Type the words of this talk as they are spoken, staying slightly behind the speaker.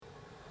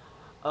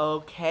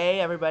Okay,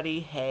 everybody,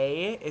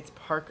 hey, it's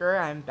Parker.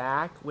 I'm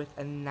back with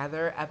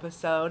another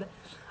episode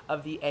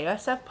of the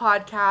ASF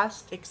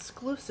podcast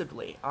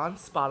exclusively on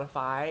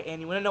Spotify. And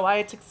you want to know why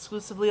it's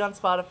exclusively on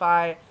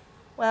Spotify?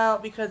 Well,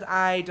 because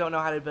I don't know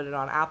how to put it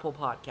on Apple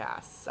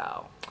Podcasts,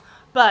 so.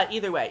 But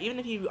either way, even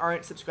if you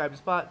aren't subscribed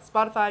to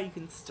Spotify, you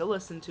can still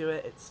listen to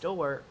it. It still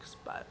works.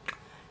 But,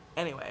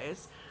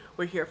 anyways,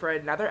 we're here for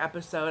another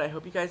episode. I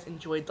hope you guys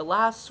enjoyed the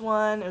last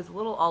one. It was a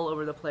little all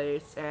over the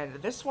place. And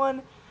this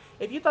one,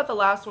 if you thought the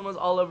last one was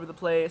all over the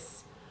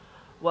place,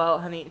 well,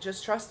 honey,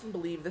 just trust and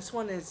believe. This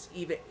one is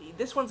even.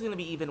 This one's gonna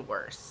be even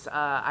worse.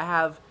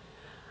 I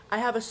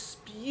have a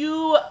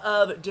spew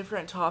of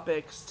different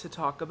topics to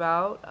talk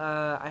about.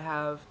 I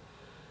have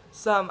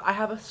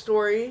a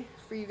story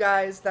for you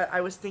guys that I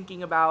was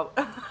thinking about.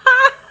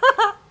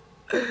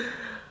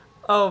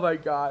 Oh my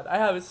god. I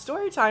have a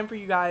story time for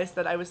you guys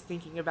that I was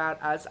thinking about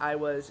as I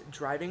was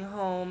driving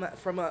home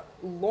from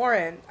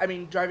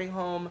driving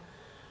home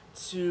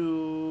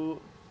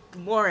to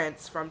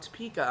Lawrence from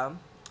Topeka.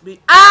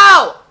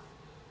 Ow!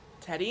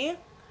 Teddy,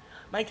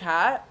 my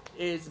cat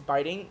is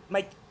biting.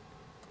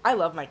 I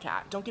love my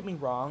cat, don't get me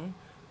wrong.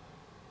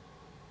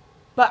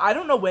 But I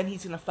don't know when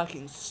he's gonna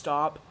fucking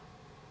stop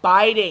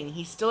biting.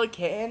 He's still a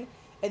kitten,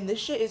 and this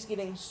shit is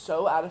getting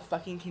so out of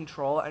fucking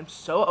control. I'm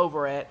so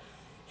over it.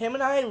 Him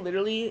and I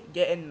literally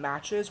get in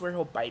matches where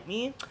he'll bite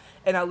me,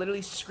 and I'll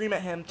literally scream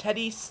at him,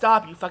 Teddy,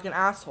 stop, you fucking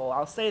asshole.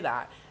 I'll say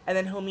that. And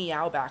then he'll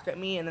meow back at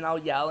me, and then I'll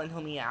yell, and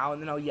he'll meow,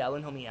 and then I'll yell,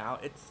 and he'll meow.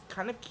 It's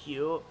kind of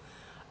cute.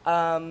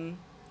 Um,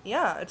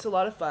 yeah, it's a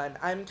lot of fun.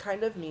 I'm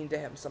kind of mean to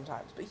him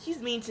sometimes, but he's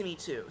mean to me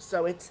too.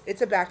 So it's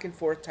a back and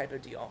forth type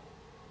of deal.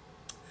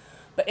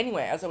 But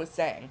anyway, as I was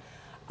saying,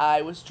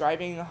 I was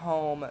driving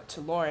home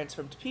to Lawrence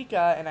from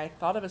Topeka, and I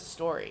thought of a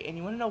story. And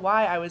you want to know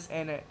why I was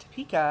in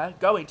Topeka,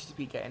 going to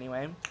Topeka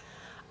anyway?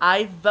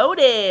 I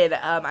voted.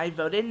 I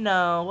voted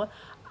no.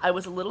 I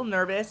was a little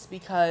nervous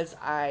because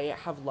I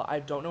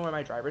don't know where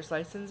my driver's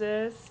license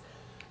is,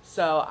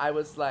 so I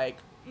was like,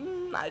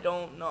 I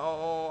don't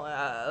know.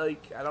 I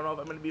don't know if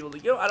I'm gonna be able to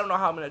go. I don't know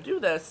how I'm gonna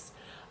do this.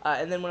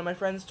 And then one of my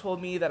friends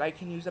told me that I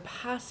can use a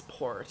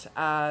passport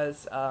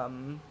as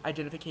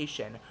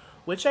identification,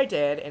 which I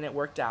did, and it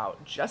worked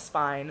out just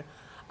fine.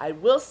 I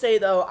will say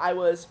though, I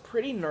was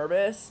pretty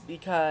nervous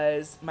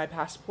because my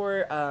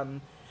passport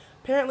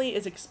apparently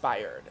is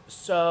expired.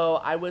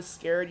 So I was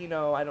scared.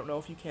 I don't know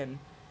if you can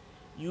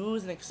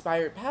use an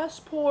expired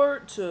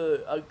passport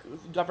to a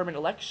government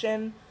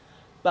election,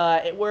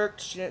 but it worked.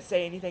 She didn't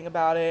say anything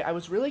about it. I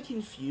was really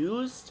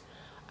confused.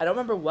 I don't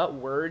remember what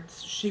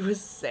words she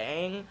was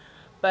saying,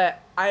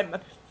 but I'm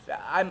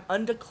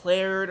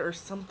undeclared or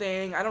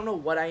something. I don't know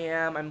what I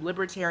am. I'm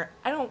libertarian.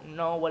 I don't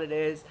know what it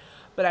is,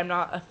 but I'm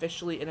not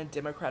officially in a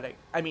Democratic.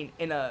 I mean,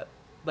 in a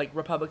like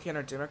Republican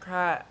or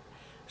Democrat.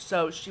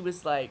 So she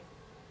was like,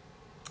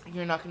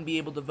 "You're not gonna be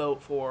able to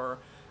vote for,"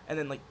 and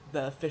then like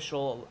the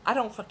official. I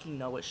don't fucking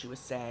know what she was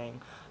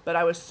saying, but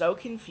I was so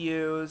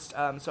confused.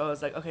 So I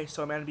was like, "Okay,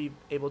 so I'm gonna be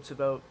able to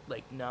vote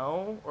like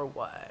no or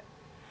what?"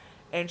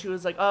 And she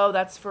was like, "Oh,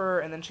 that's for,"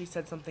 and then she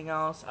said something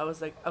else. I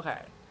was like,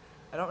 "Okay,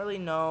 I don't really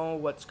know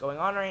what's going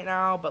on right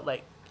now, but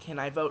like, can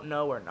I vote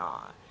no or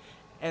not?"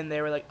 And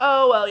they were like,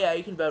 "Oh, well, yeah,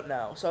 you can vote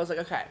no." So I was like,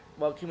 "Okay,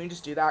 well, can we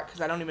just do that?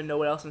 Because I don't even know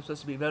what else I'm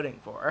supposed to be voting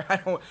for."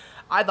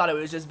 I thought it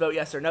was just vote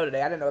yes or no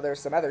today. I didn't know there was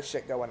some other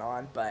shit going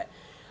on, but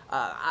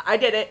I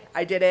did it.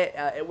 I did it.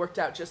 It worked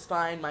out just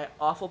fine. My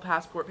awful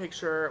passport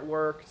picture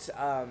worked.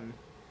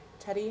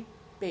 Teddy,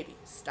 baby,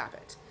 stop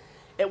it.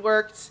 It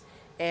worked,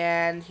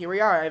 and here we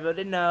are. I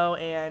voted no,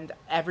 and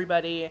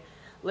everybody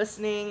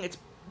listening, it's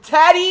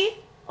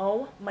Teddy.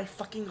 Oh my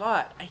fucking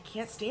god, I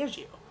can't stand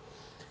you.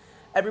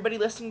 Everybody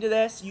listening to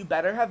this, you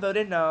better have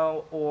voted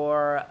no,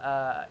 or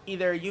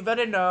either you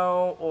voted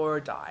no or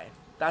die.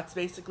 That's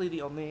basically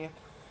the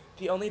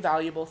only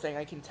valuable thing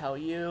I can tell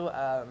you.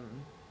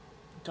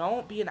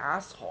 Don't be an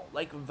asshole.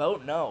 Like,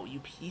 vote no,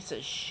 you piece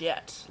of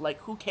shit. Like,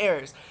 who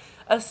cares?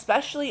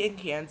 Especially in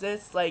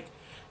Kansas, like,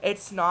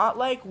 it's not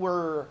like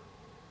we're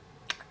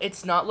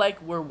it's not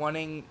like we're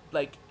wanting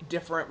like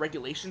different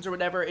regulations or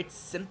whatever. It's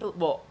simple.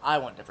 Well, I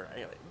want different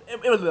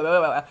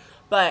regulations,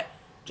 but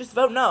just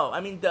vote no. I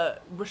mean, the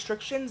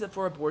restrictions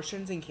for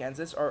abortions in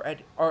Kansas are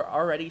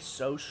already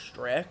so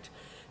strict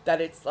that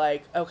it's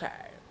like,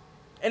 okay.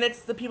 And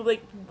it's the people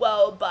like,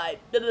 well, but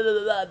blah, blah,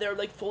 blah, blah, they're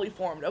like fully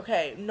formed.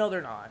 Okay, no,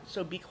 they're not.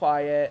 So be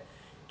quiet,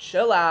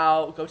 chill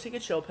out, go take a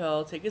chill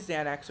pill, take a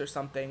Xanax or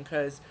something,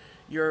 because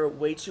you're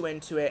way too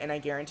into it, and I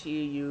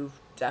guarantee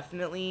you've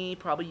definitely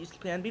probably used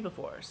Plan B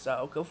before.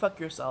 So go fuck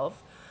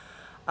yourself.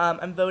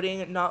 I'm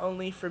voting not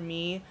only for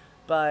me,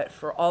 but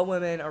for all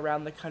women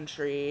around the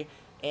country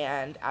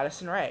and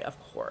Addison Rae, of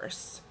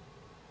course.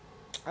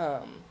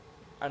 Um,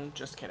 I'm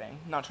just kidding.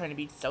 Not trying to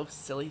be so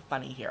silly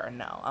funny here.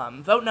 No.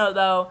 Vote no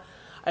though.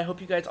 I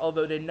hope you guys all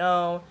voted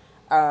no.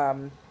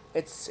 Um,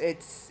 it's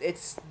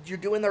you're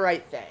doing the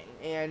right thing,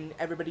 and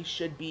everybody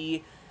should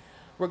be,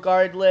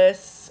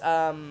 regardless.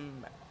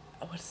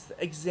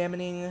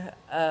 Examining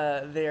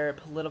their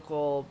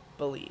political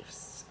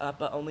beliefs,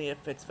 but only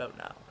if it's vote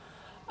no.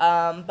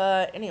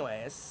 But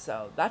anyways,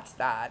 so that's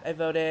that. I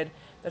voted.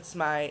 That's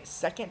my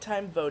second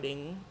time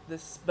voting.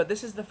 But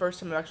this is the first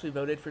time I've actually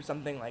voted for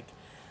something like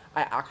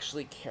I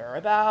actually care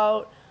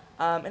about.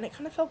 And it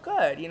kind of felt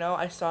good, you know.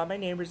 I saw my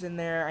neighbors in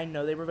there. I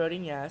know they were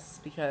voting yes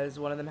because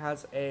one of them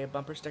has a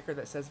bumper sticker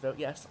that says "Vote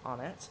Yes" on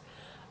it.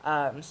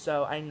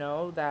 So I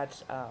know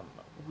that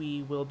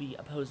we will be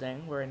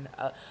opposing. We're in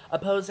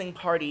opposing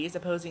parties,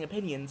 opposing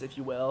opinions, if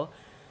you will.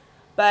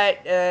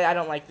 But I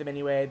don't like them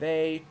anyway.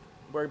 They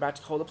were about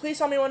to call the police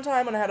on me one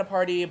time when I had a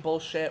party.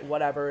 Bullshit,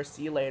 whatever.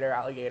 See you later,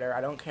 alligator. I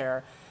don't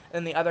care.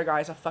 And the other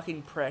guy's a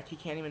fucking prick. He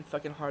can't even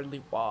fucking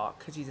hardly walk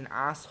because he's an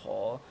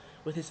asshole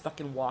with his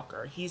fucking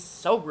walker. He's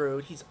so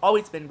rude. He's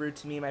always been rude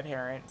to me and my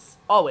parents.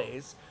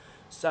 Always.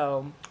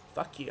 So,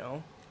 fuck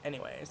you.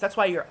 Anyways, that's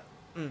why you're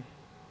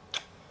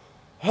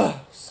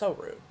so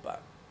rude.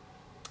 But,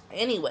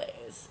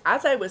 anyways,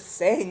 as I was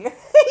saying,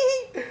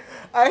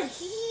 I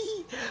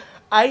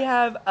I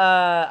have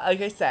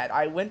like I said,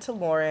 I went to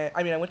I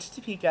went to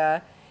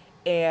Topeka,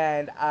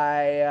 and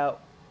I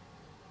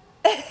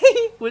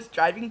was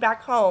driving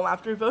back home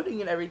after voting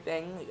and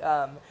everything.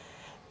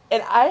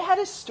 And I had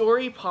a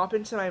story pop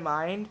into my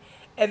mind,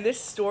 and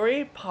this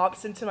story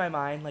pops into my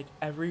mind like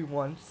every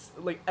once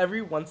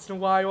in a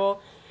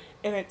while,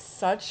 and it's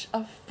such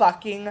a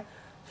fucking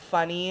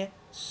funny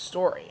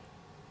story.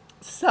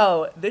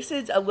 So, this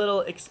is a little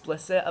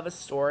explicit of a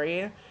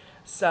story.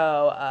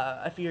 So,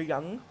 if you're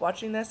young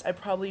watching this, I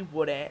probably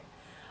wouldn't.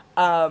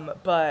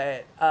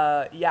 But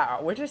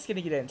yeah, we're just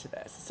gonna get into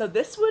this. So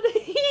this would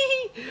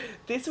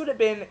this would have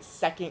been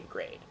second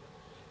grade.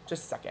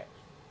 Just a second.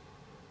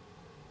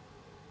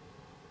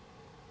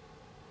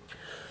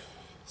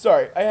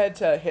 Sorry, I had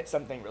to hit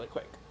something really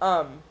quick.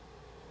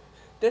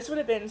 This would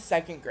have been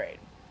second grade,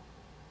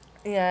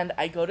 and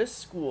I go to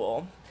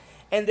school,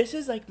 and this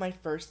is like my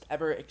first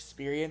ever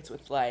experience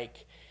with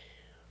like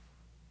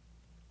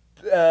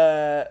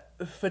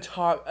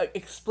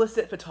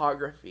explicit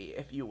photography,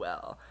 if you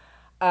will.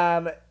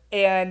 Um,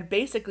 and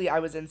basically, I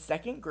was in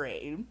second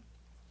grade,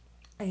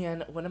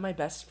 and one of my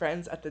best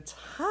friends at the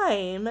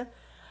time,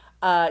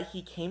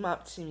 he came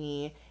up to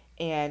me,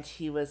 and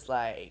he was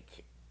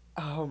like,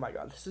 "Oh my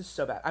god, this is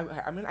so bad.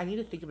 I need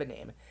to think of a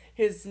name.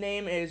 His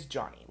name is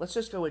Johnny. Let's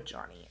just go with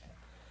Johnny.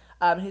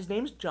 His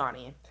name's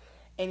Johnny,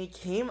 and he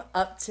came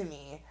up to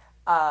me,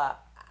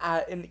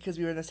 because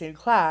we were in the same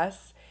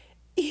class.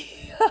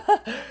 He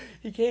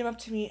came up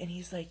to me and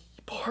he's like,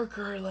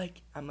 Parker,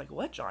 like, I'm like,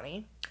 what,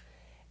 Johnny?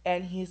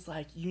 And he's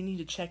like, you need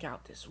to check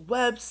out this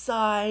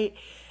website.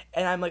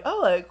 And I'm like,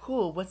 oh, like,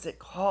 cool. What's it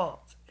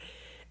called?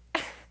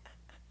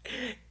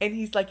 And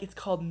he's like, it's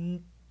called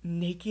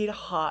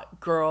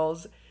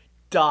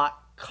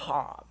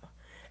nakedhotgirls.com.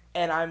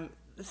 And I'm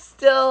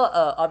still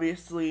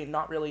obviously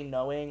not really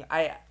knowing.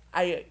 I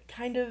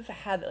kind of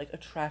had like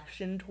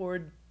attraction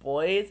toward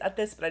boys at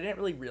this, but I didn't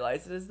really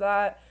realize it as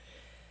that.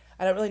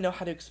 I don't really know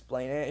how to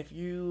explain it. If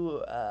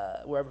you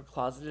were ever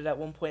closeted at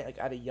one point, like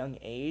at a young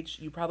age,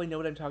 you probably know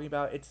what I'm talking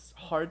about. It's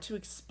hard to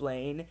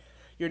explain.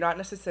 You're not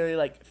necessarily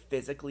like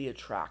physically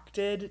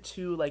attracted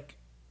to like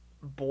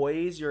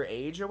boys your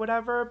age or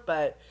whatever,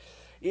 but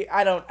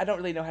I don't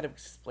really know how to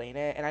explain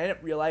it, and I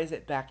didn't realize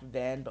it back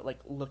then. But like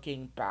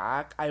looking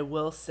back, I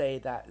will say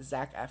that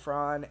Zac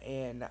Efron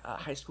in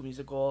High School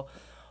Musical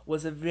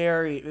was a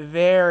very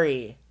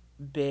very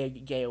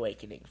big gay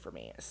awakening for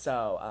me.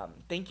 So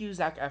thank you,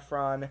 Zac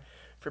Efron,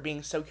 for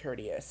being so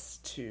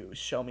courteous to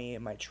show me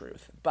my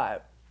truth.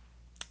 But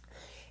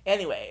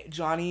anyway,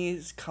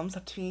 Johnny comes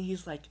up to me.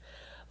 He's like,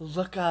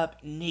 look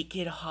up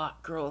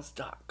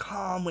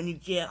nakedhotgirls.com when you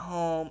get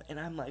home. And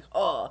I'm like,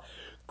 oh,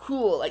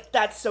 cool. Like,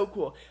 that's so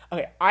cool.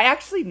 Okay, I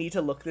actually need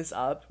to look this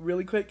up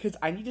really quick because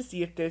I need to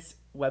see if this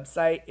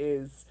website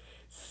is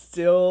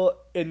still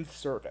in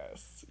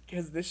service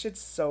because this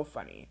shit's so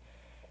funny.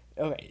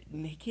 Okay,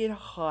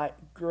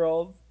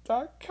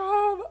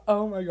 nakedhotgirls.com.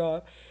 Oh my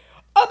god.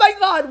 Oh my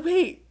god,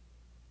 wait.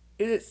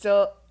 Is it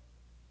still?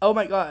 Oh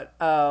my god.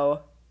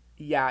 Oh.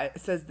 Yeah, it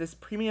says this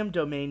premium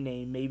domain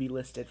name may be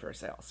listed for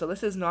sale. So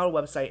this is not a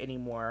website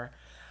anymore.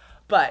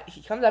 But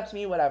he comes up to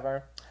me,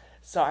 whatever.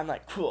 So I'm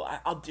like, cool,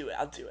 I'll do it,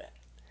 I'll do it.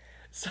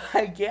 So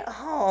I get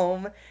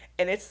home,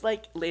 and it's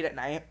like late at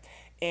night.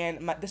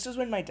 And this was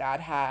when my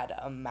dad had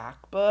a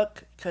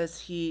MacBook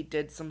because he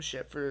did some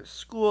shit for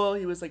school.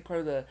 He was like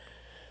part of the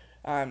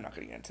I'm not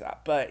gonna get into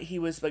that, but he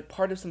was like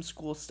part of some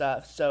school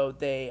stuff, so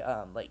they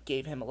like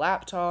gave him a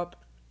laptop,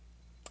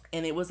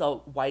 and it was a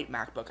white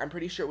MacBook. I'm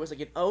pretty sure it was like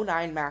an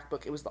 '09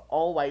 MacBook. It was the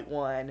all white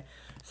one,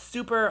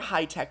 super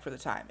high tech for the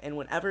time. And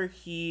whenever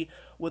he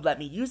would let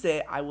me use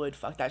it, I would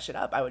fuck that shit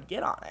up. I would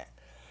get on it,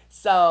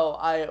 so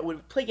I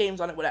would play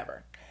games on it,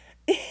 whatever.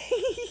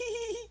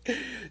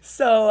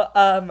 So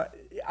I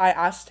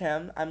asked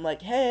him, I'm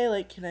like, hey,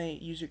 like, can I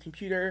use your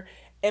computer?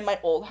 In my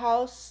old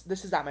house,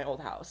 this is at my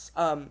old house.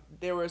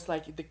 There was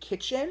like the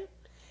kitchen,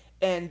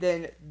 and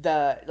then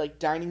the like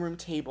dining room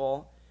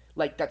table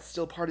like that's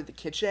still part of the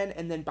kitchen,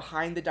 and then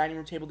behind the dining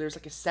room table there's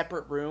like a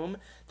separate room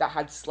that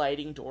had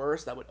sliding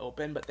doors that would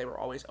open, but they were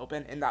always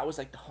open, and that was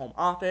like the home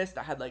office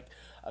that had like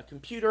a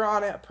computer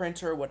on it, a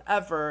printer,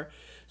 whatever.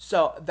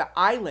 So the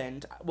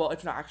island, well,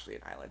 it's not actually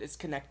an island, it's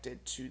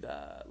connected to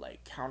the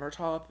like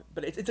countertop,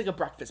 but it's like a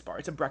breakfast bar,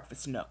 it's a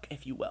breakfast nook,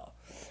 if you will.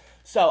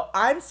 So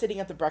I'm sitting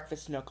at the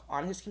breakfast nook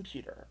on his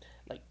computer,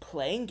 like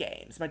playing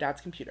games, my dad's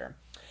computer.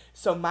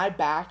 So my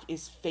back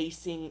is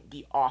facing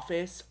the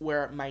office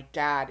where my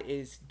dad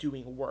is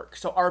doing work.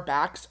 So our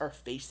backs are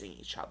facing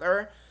each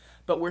other,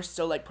 but we're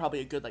still like probably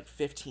a good like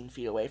 15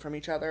 feet away from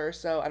each other.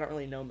 So I don't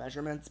really know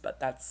measurements, but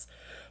that's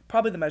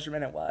probably the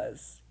measurement it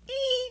was.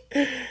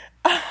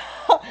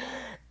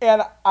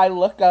 And I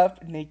look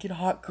up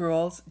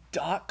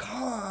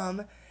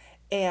nakedhotgirls.com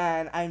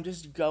and I'm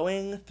just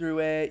going through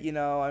it,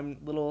 I'm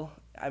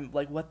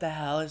like, what the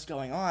hell is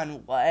going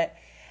on? What?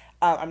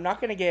 I'm not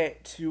gonna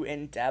get too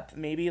in depth.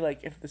 Maybe like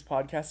if this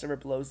podcast ever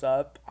blows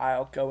up,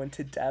 I'll go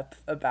into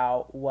depth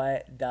about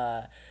what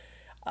the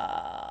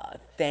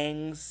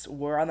things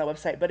were on the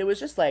website. But it was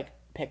just like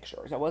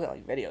pictures. It wasn't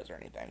like videos or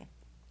anything.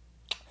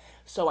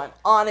 So I'm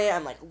on it.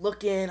 I'm like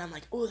looking. I'm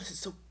like, oh, this is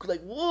so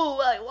like whoa,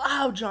 like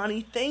wow, Johnny,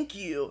 thank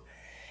you.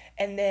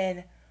 And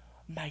then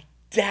my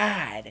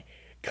dad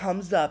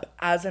comes up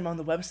as I'm on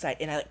the website,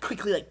 and I like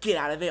quickly like get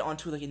out of it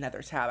onto like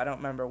another tab. I don't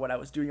remember what I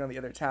was doing on the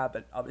other tab,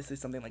 but obviously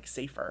something like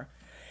safer.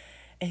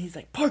 And he's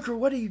like, Parker,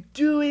 what are you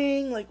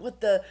doing? Like,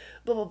 what the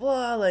blah blah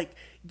blah? Like,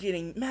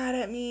 getting mad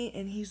at me.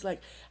 And he's like,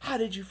 how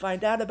did you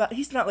find out about?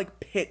 He's not like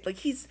pit. Like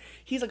he's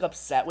like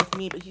upset with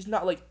me, but he's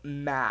not like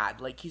mad.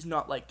 Like he's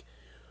not like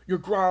you're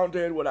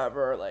grounded,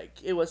 whatever. Like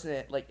it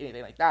wasn't like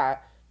anything like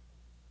that.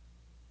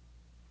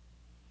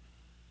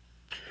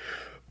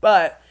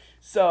 But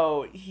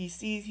so he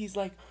sees, he's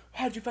like,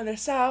 how'd you find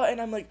this out? And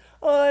I'm like,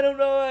 oh, I don't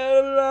know. I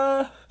don't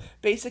know.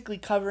 Basically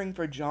covering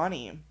for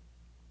Johnny.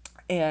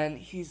 And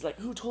he's like,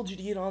 who told you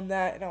to get on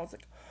that? And I was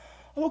like,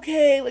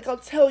 okay, like I'll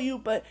tell you,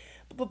 but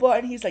blah, blah, blah.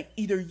 And he's like,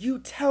 either you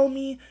tell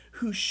me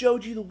who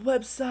showed you the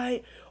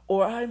website,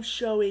 or I'm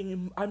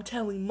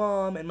telling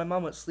mom. And my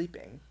mom was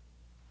sleeping.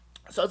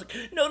 So I was like,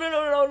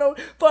 no,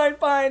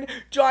 fine.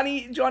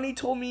 Johnny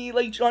told me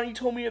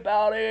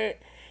about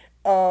it.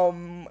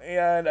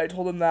 And I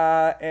told him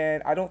that,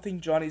 and I don't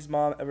think Johnny's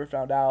mom ever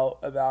found out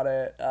about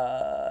it,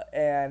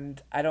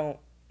 and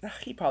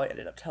he probably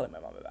ended up telling my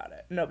mom about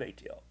it, no big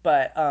deal,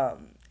 but,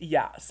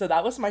 yeah, so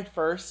that was my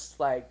first,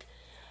 like,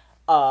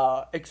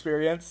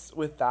 experience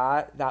with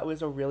that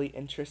was a really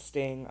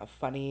interesting,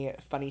 funny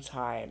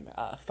time,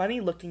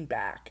 funny looking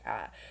back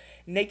at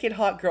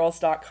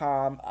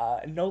nakedhotgirls.com,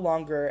 no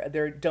longer,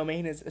 their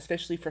domain is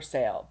officially for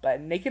sale,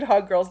 but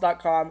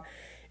nakedhotgirls.com,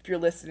 if you're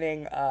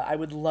listening, I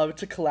would love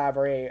to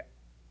collaborate.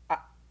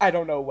 I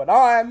don't know what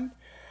on.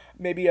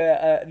 Maybe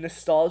a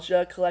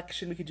nostalgia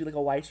collection. We could do like a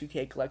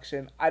Y2K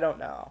collection. I don't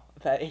know.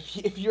 But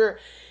if you're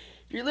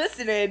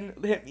listening,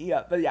 hit me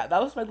up. But yeah,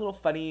 that was my little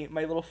funny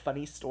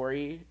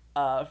story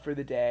for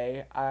the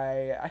day.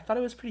 I thought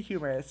it was pretty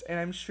humorous, and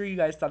I'm sure you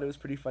guys thought it was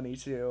pretty funny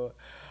too.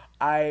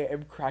 I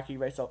am cracking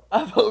myself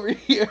up over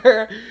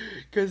here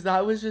because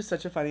that was just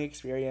such a funny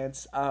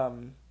experience.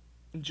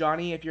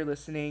 Johnny, if you're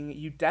listening,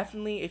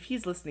 if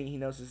he's listening, he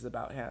knows this is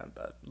about him,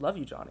 but love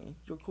you, Johnny.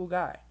 You're a cool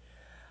guy.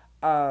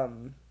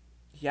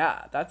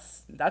 Yeah,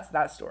 that's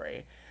that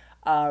story.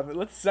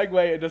 Let's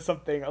segue into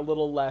something a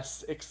little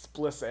less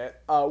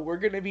explicit. We're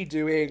going to be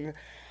doing,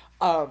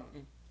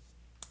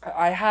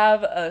 I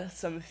have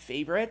some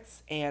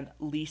favorites and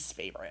least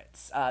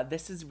favorites.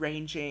 This is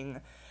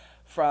ranging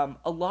from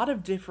a lot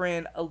of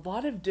different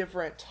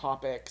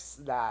topics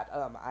that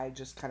I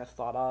just kind of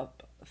thought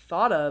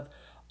of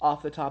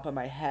off the top of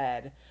my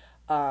head.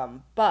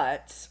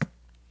 But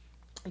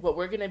what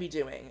we're going to be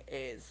doing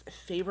is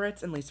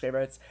favorites and least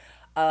favorites.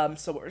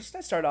 So we're just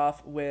going to start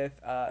off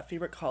with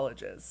favorite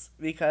colleges,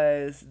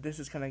 because this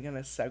is kind of going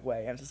to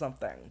segue into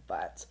something.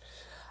 But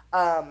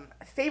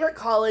favorite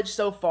college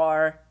so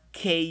far,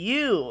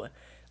 KU.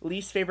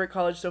 Least favorite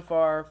college so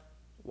far,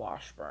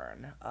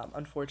 Washburn.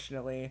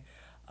 Unfortunately,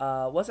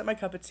 wasn't my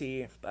cup of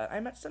tea, but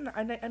I met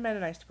a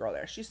nice girl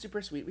there. She's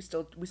super sweet. We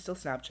still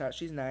Snapchat.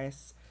 She's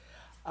nice.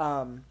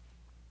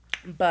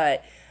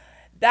 But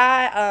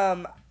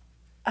that,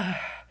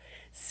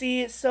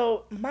 see,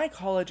 so my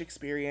college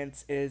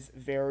experience is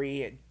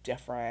very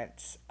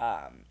different.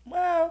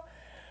 Well,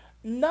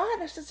 not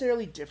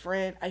necessarily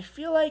different. I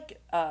feel like,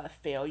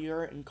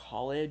 failure in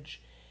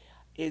college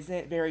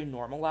isn't very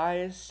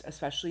normalized,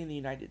 especially in the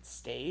United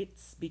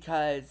States,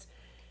 because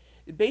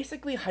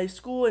basically high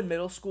school and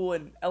middle school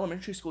and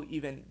elementary school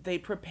even, they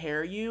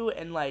prepare you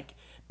and like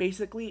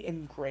basically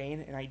ingrain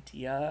an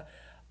idea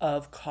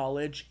of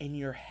college in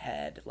your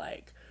head.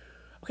 Like,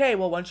 okay,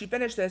 well, once you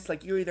finish this,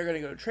 like, you're either going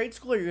to go to trade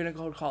school or you're going to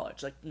go to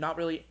college. Like, not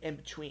really in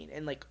between.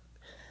 And, like,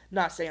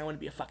 not saying I want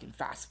to be a fucking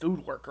fast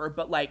food worker,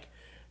 but, like,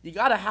 you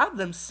got to have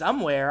them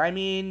somewhere. I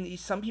mean,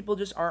 some people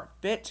just aren't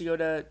fit to go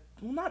to,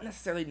 well, not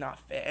necessarily not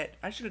fit.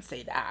 I shouldn't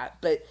say that,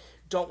 but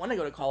don't want to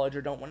go to college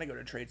or don't want to go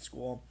to trade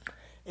school.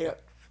 Yeah,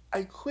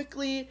 I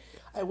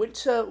went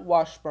to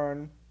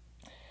Washburn.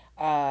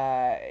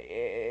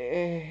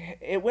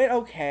 it went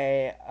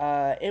okay.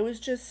 It was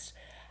just,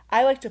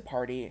 I like to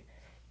party.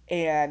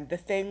 And the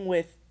thing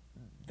with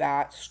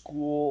that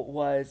school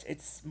was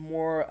it's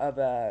more of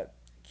a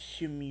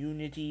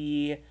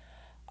community,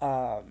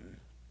 um,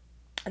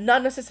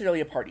 not necessarily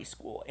a party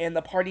school. And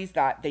the parties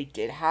that they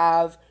did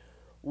have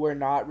were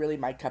not really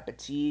my cup of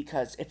tea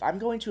because if I'm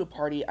going to a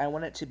party, I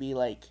want it to be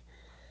like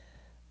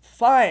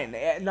fun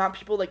and not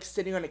people like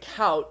sitting on a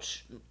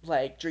couch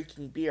like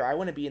drinking beer. I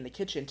want to be in the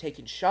kitchen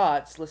taking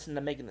shots, listening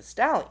to Megan the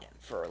Stallion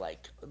for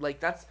like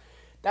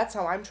that's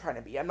how I'm trying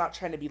to be. I'm not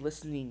trying to be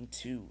listening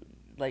to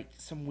like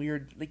some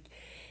weird like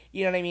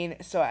you know what I mean?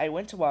 So I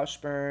went to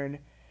Washburn.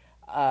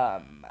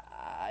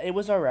 It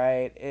was all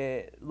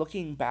right.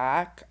 Looking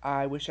back,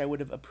 I wish I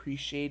would have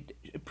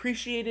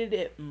appreciated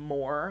it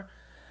more.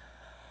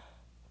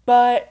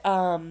 But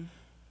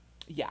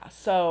yeah,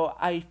 so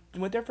I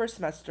went there for a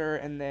semester,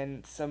 and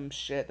then some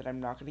shit that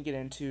I'm not going to get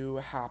into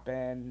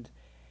happened,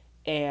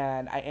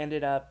 and I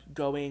ended up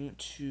moving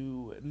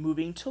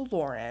to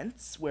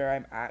Lawrence, where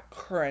I'm at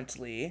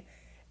currently,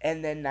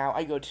 and then now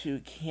I go to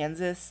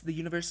Kansas, the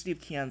University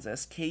of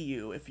Kansas,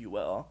 KU, if you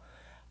will,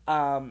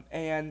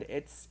 and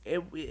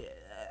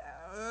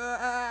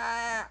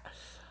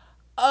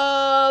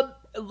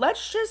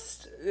let's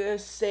just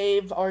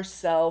save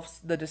ourselves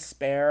the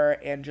despair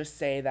and just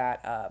say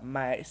that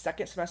my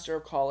second semester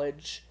of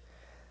college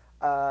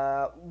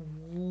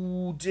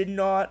did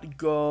not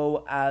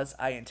go as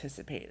I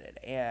anticipated.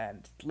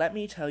 And let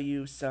me tell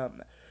you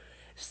some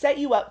set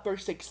you up for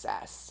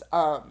success.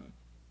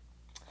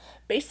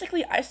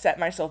 Basically, I set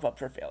myself up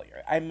for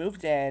failure. I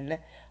moved in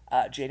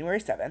January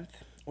 7th,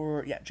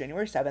 or yeah,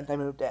 January 7th, I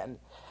moved in.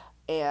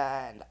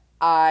 And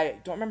I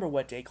don't remember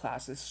what day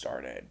classes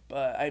started,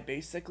 but I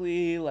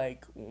basically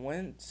like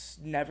went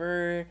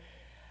never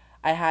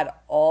I had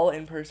all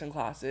in person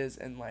classes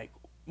and like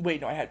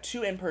wait, no, I had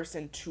two in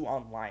person, two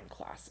online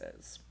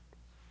classes.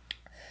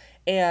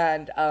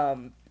 And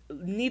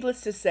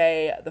needless to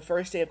say, the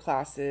first day of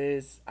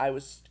classes, I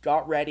was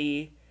got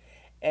ready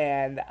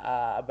and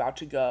about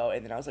to go,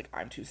 and then I was like,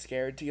 I'm too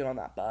scared to get on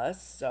that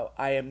bus, so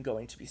I am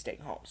going to be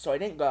staying home. So I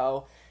didn't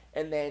go,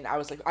 and then I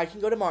was like, I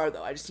can go tomorrow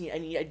though. I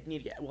need to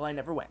get. Well, I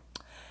never went.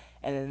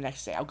 And then the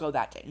next day, I'll go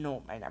that day.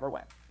 No, I never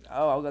went.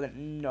 Oh, I'll go.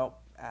 Nope,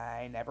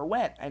 I never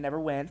went. I never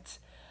went.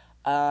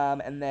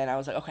 And then I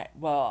was like, okay,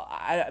 well,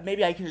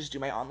 maybe I can just do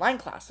my online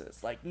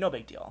classes. Like, no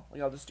big deal.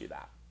 Like, I'll just do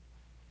that.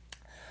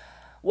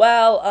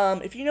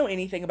 Well, if you know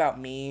anything about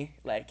me,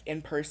 like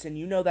in person,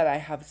 you know that I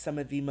have some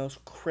of the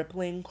most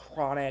crippling,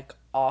 chronic,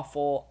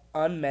 awful,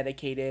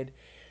 unmedicated.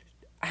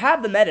 I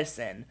have the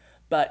medicine,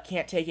 but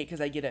can't take it because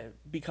I get to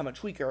become a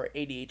tweaker or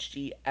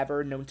ADHD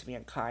ever known to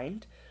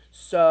mankind.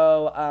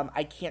 So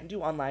I can't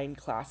do online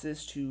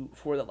classes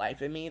for the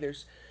life of me.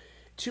 There's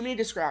too many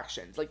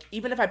distractions. Like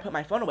even if I put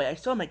my phone away, I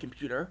still have my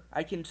computer.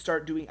 I can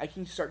start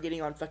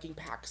getting on fucking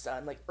Paxa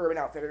and like Urban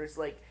Outfitters.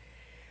 Like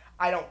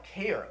I don't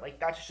care. Like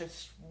that's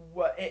just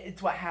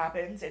it's what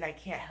happens, and I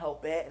can't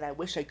help it. And I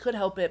wish I could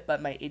help it,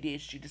 but my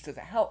ADHD just doesn't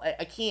help.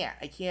 I can't.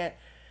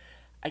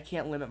 I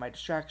can't limit my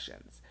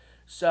distractions.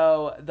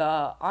 So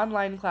the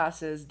online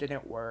classes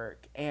didn't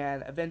work,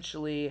 and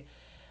eventually,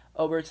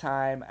 over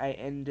time, I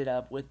ended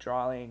up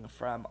withdrawing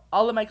from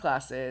all of my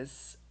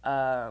classes,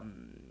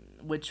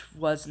 which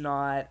was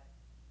not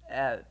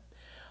uh,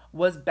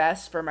 was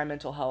best for my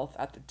mental health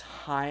at the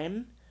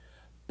time,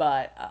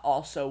 but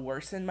also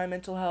worsened my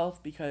mental health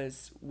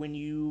because when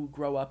you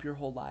grow up your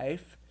whole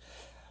life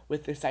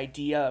with this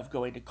idea of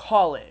going to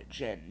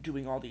college and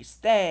doing all these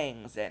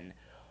things and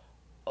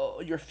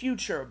your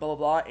future, blah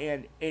blah blah,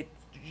 and it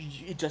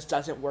just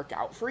doesn't work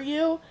out for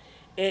you.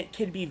 It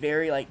can be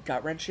very like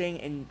gut wrenching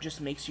and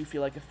just makes you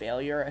feel like a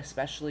failure,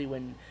 especially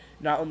when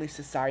not only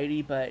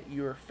society but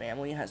your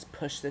family has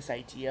pushed this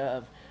idea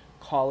of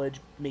college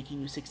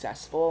making you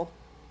successful.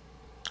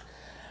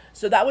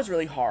 So that was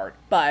really hard,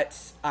 but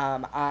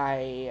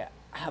I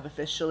have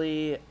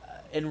officially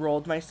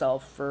enrolled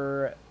myself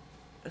for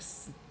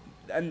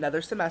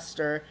another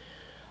semester.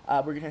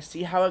 We're gonna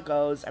see how it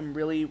goes. I'm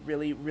really,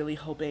 really, really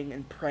hoping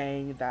and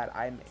praying that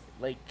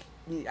like,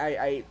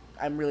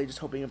 I'm really just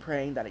hoping and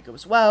praying that it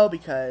goes well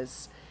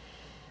because,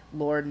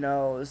 Lord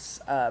knows,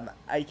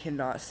 I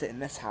cannot sit in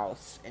this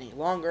house any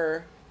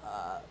longer.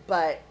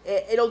 But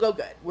it'll go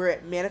good.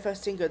 We're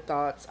manifesting good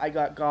thoughts. I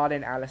got God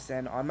and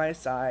Addison on my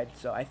side,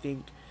 so I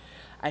think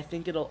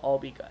it'll all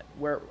be good.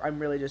 I'm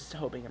really just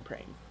hoping and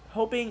praying.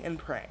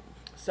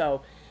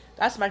 So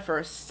that's my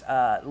first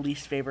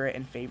least favorite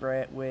and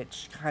favorite,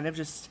 which kind of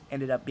just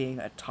ended up being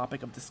a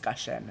topic of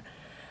discussion.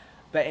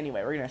 But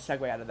anyway, we're gonna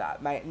segue out of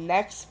that. My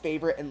next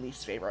favorite and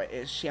least favorite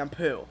is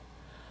shampoo.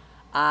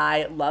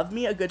 I love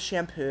me a good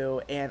shampoo,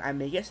 and I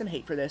may get some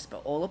hate for this,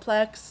 but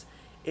Olaplex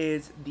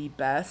is the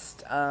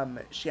best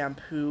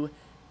shampoo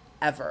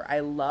ever.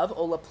 I love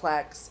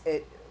Olaplex.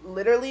 It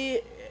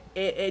literally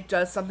it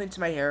does something to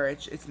my hair.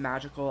 It's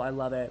magical. I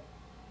love it.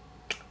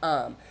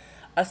 Um,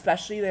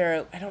 Especially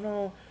their I don't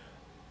know.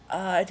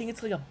 I think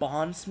it's like a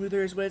bond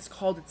smoother is what it's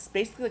called. It's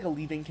basically like a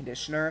leave-in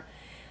conditioner.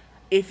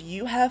 If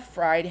you have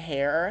fried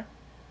hair,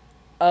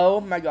 Oh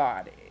my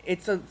god.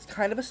 It's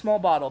kind of a small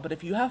bottle, but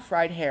if you have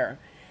fried hair,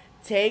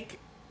 take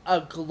a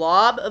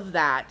glob of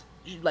that,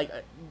 like,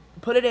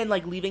 put it in,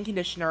 like, leave-in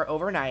conditioner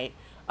overnight.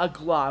 A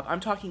glob. I'm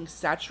talking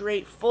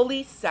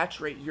fully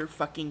saturate your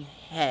fucking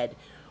head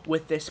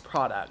with this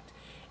product.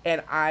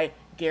 And I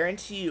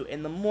guarantee you,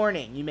 in the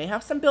morning, you may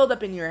have some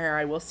buildup in your hair,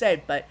 I will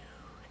say, but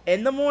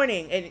in the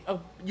morning, and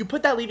you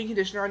put that leave-in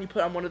conditioner on, you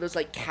put on one of those,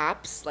 like,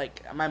 caps,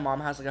 like, my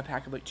mom has, like, a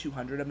pack of, like,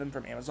 200 of them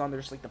from Amazon.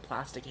 They're just, like, the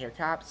plastic hair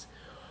caps.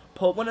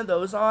 Put one of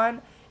those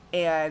on,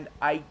 and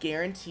I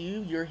guarantee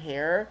you your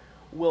hair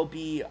will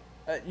be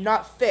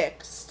not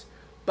fixed,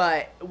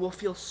 but will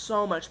feel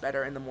so much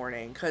better in the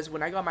morning. Because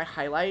when I got my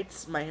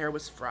highlights, my hair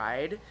was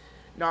fried.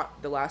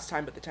 Not the last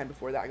time, but the time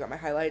before that, I got my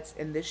highlights,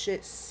 and this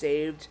shit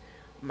saved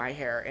my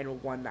hair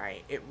in one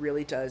night. It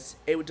really does.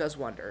 It does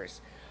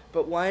wonders.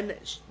 But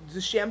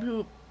the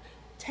shampoo,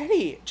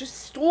 Teddy, just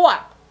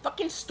stop.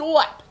 Fucking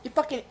stop. You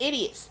fucking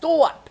idiot.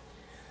 Stop.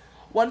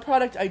 One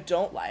product I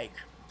don't like,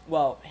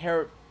 well,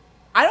 hair,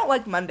 I don't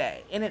like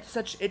Monday, and it's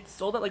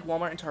sold at, like,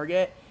 Walmart and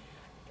Target.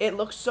 It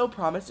looks so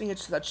promising.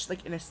 It's such,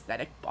 like, an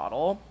aesthetic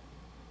bottle.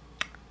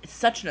 It's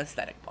such an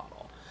aesthetic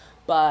bottle.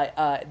 But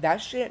that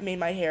shit made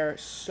my hair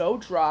so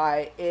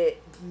dry.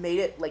 It made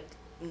it, like,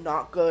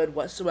 not good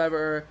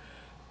whatsoever.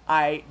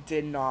 I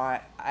did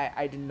not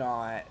like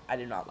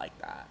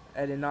that.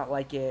 I did not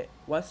like it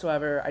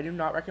whatsoever. I do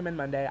not recommend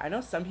Monday. I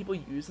know some people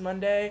use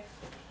Monday,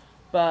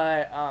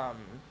 but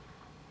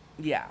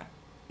yeah,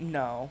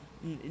 no,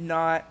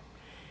 not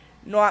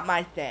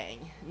my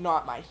thing.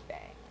 Not my thing.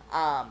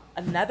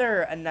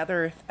 Another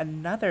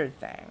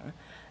thing,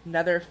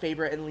 another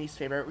favorite and least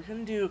favorite. We're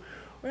gonna do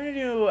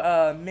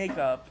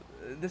makeup.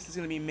 This is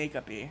gonna be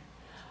makeupy.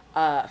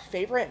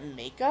 Favorite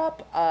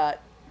makeup?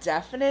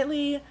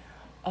 Definitely.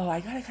 Oh,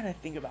 I gotta kind of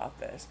think about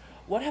this.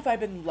 What have I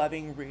been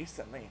loving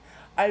recently?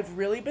 I've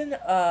really been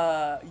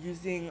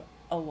using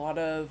a lot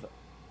of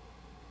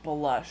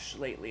blush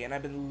lately, and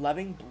I've been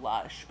loving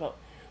blush. But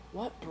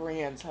what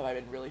brands have I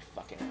been really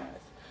fucking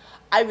with?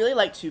 I really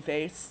like Too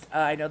Faced.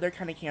 I know they're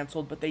kind of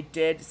canceled, but they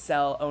did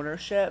sell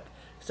ownership,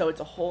 so it's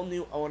a whole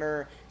new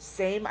owner,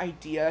 same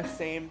idea,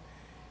 same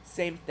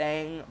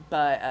thing,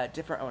 but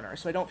different owner.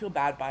 So I don't feel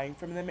bad buying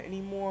from them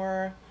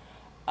anymore.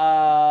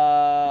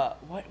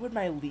 What would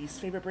my least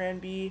favorite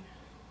brand be?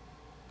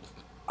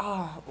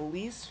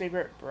 Least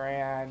favorite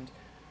brand,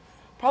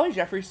 probably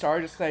Jeffree Star,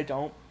 just because I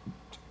don't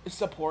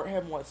support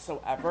him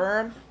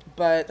whatsoever.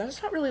 But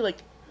that's not really, like,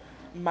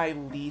 my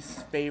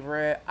least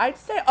favorite. I'd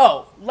say,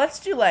 let's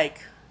do,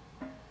 like,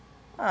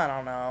 I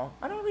don't know.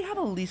 I don't really have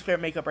a least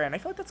favorite makeup brand. I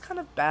feel like that's kind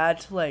of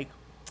bad to, like,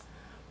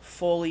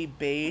 fully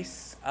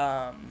base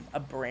a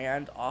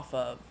brand off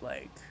of,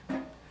 like,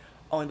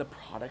 only the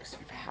products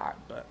you've had.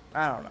 But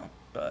I don't know.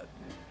 But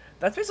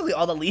that's basically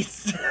all the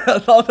least,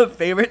 all the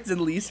favorites and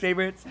least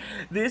favorites.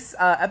 This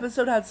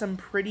episode had some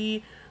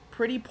pretty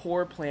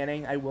poor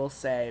planning, I will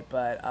say.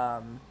 But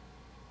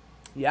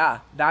yeah,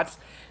 that's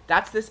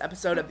this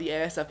episode of the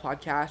ASF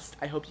podcast.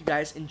 I hope you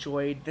guys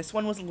enjoyed. This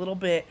one was a little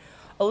bit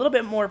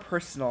more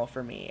personal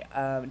for me.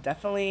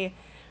 Definitely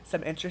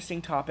some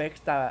interesting topics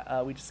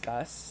that we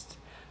discussed.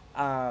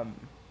 Yeah,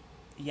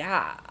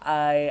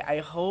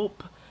 I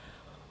hope.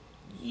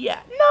 Yeah,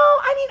 no,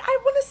 I mean, I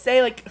want to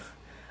say, like,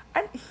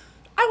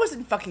 I was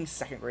in fucking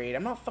second grade.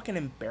 I'm not fucking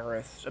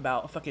embarrassed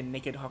about fucking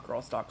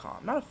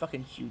nakedhotgirls.com. Not a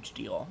fucking huge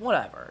deal.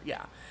 Whatever.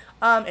 Yeah.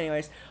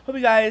 Anyways, hope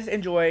you guys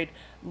enjoyed.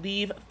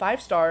 Leave a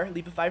 5-star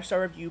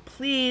review,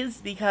 please,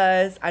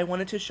 because I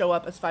wanted to show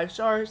up as 5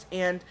 stars,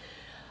 and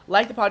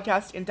like the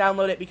podcast and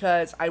download it,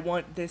 because I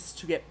want this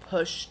to get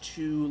pushed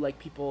to, like,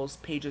 people's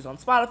pages on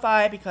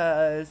Spotify,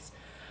 because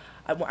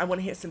I want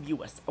to hit some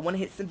viewers.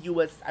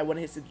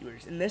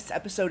 And this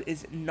episode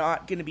is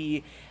not going to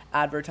be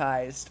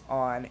advertised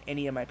on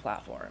any of my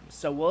platforms.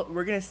 So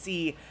we're going to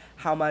see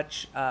how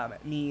much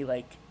me,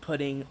 like,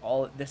 putting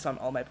all this on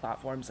all my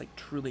platforms, like,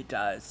 truly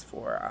does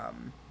for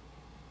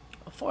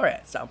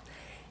it. So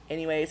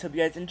anyways, hope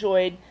you guys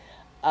enjoyed.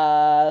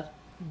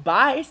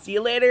 Bye. See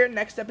you later.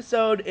 Next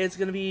episode is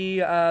going to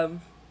be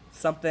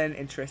something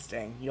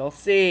interesting. You'll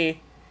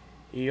see.